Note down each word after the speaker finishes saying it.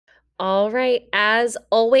All right, as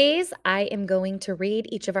always, I am going to read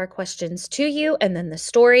each of our questions to you and then the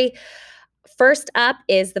story. First up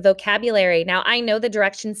is the vocabulary. Now, I know the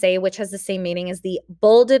directions say which has the same meaning as the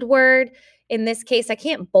bolded word. In this case, I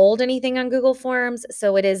can't bold anything on Google Forms,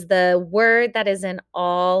 so it is the word that is in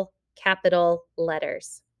all capital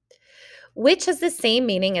letters. Which has the same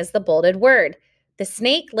meaning as the bolded word? The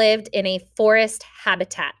snake lived in a forest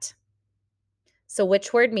habitat. So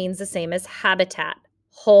which word means the same as habitat?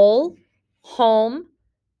 Hole, home,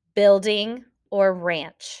 building, or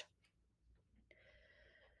ranch.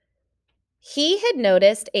 He had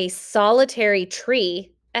noticed a solitary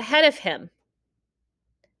tree ahead of him.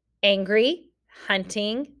 Angry,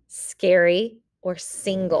 hunting, scary, or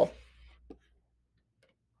single.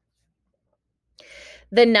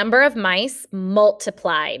 The number of mice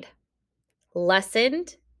multiplied,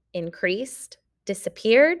 lessened, increased,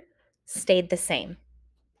 disappeared, stayed the same.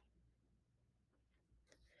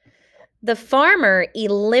 The farmer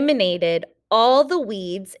eliminated all the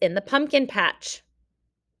weeds in the pumpkin patch.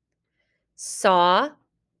 Saw,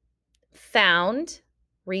 found,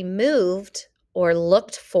 removed, or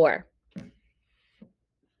looked for.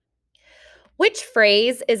 Which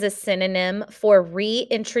phrase is a synonym for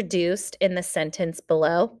reintroduced in the sentence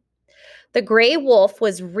below? The gray wolf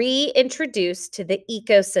was reintroduced to the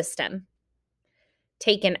ecosystem.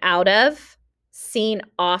 Taken out of, seen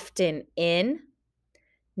often in,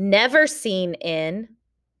 never seen in,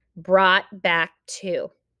 brought back to.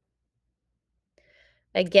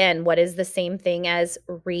 Again, what is the same thing as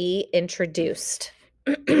reintroduced?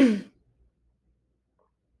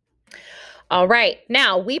 All right,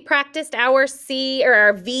 now we practiced our C or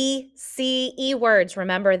our VCE words.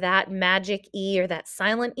 Remember that magic E or that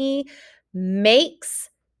silent E makes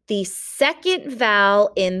the second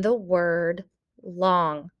vowel in the word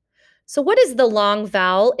long. So what is the long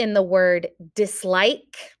vowel in the word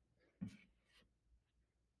dislike?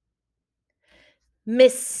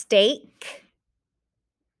 Mistake.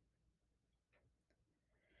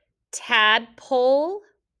 Tadpole.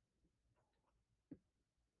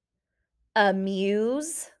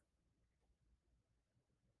 Amuse.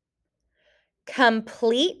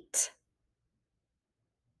 Complete.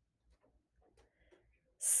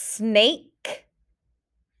 Snake.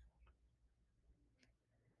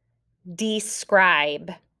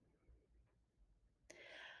 Describe.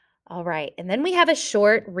 All right, and then we have a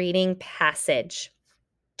short reading passage,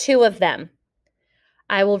 2 of them.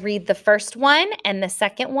 I will read the first one and the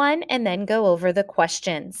second one and then go over the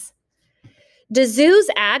questions. Do zoos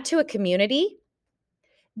add to a community?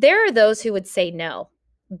 There are those who would say no,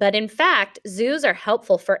 but in fact, zoos are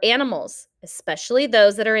helpful for animals, especially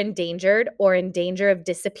those that are endangered or in danger of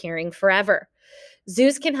disappearing forever.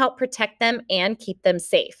 Zoos can help protect them and keep them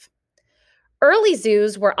safe. Early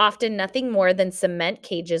zoos were often nothing more than cement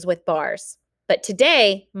cages with bars. But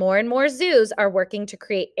today, more and more zoos are working to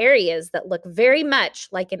create areas that look very much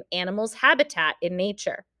like an animal's habitat in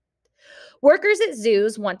nature. Workers at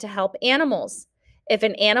zoos want to help animals. If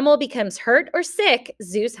an animal becomes hurt or sick,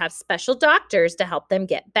 zoos have special doctors to help them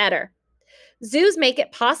get better. Zoos make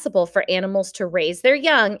it possible for animals to raise their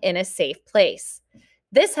young in a safe place.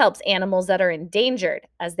 This helps animals that are endangered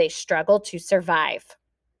as they struggle to survive.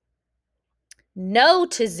 No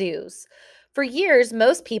to zoos. For years,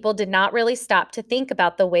 most people did not really stop to think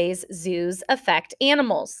about the ways zoos affect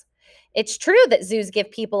animals. It's true that zoos give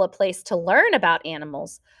people a place to learn about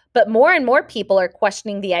animals, but more and more people are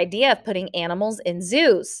questioning the idea of putting animals in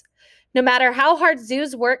zoos. No matter how hard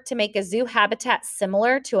zoos work to make a zoo habitat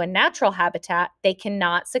similar to a natural habitat, they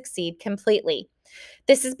cannot succeed completely.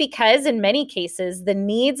 This is because, in many cases, the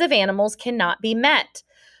needs of animals cannot be met.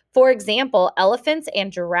 For example, elephants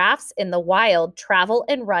and giraffes in the wild travel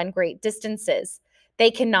and run great distances.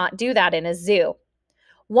 They cannot do that in a zoo.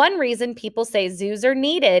 One reason people say zoos are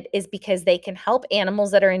needed is because they can help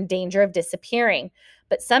animals that are in danger of disappearing,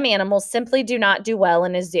 but some animals simply do not do well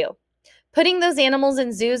in a zoo. Putting those animals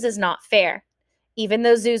in zoos is not fair. Even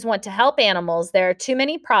though zoos want to help animals, there are too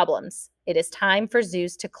many problems. It is time for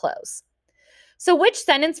zoos to close. So which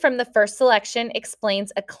sentence from the first selection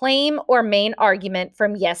explains a claim or main argument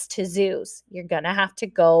from yes to zoos? You're going to have to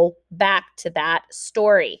go back to that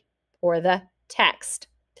story or the text.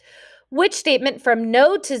 Which statement from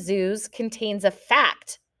no to zoos contains a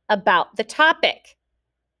fact about the topic?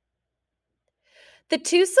 The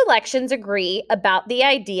 2 selections agree about the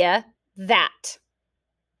idea that.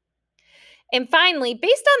 And finally,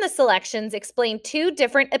 based on the selections, explain 2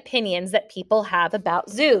 different opinions that people have about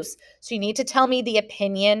zoos. So you need to tell me the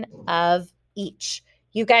opinion of each.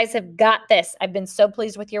 You guys have got this. I've been so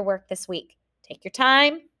pleased with your work this week. Take your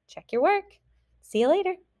time, check your work. See you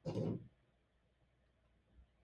later.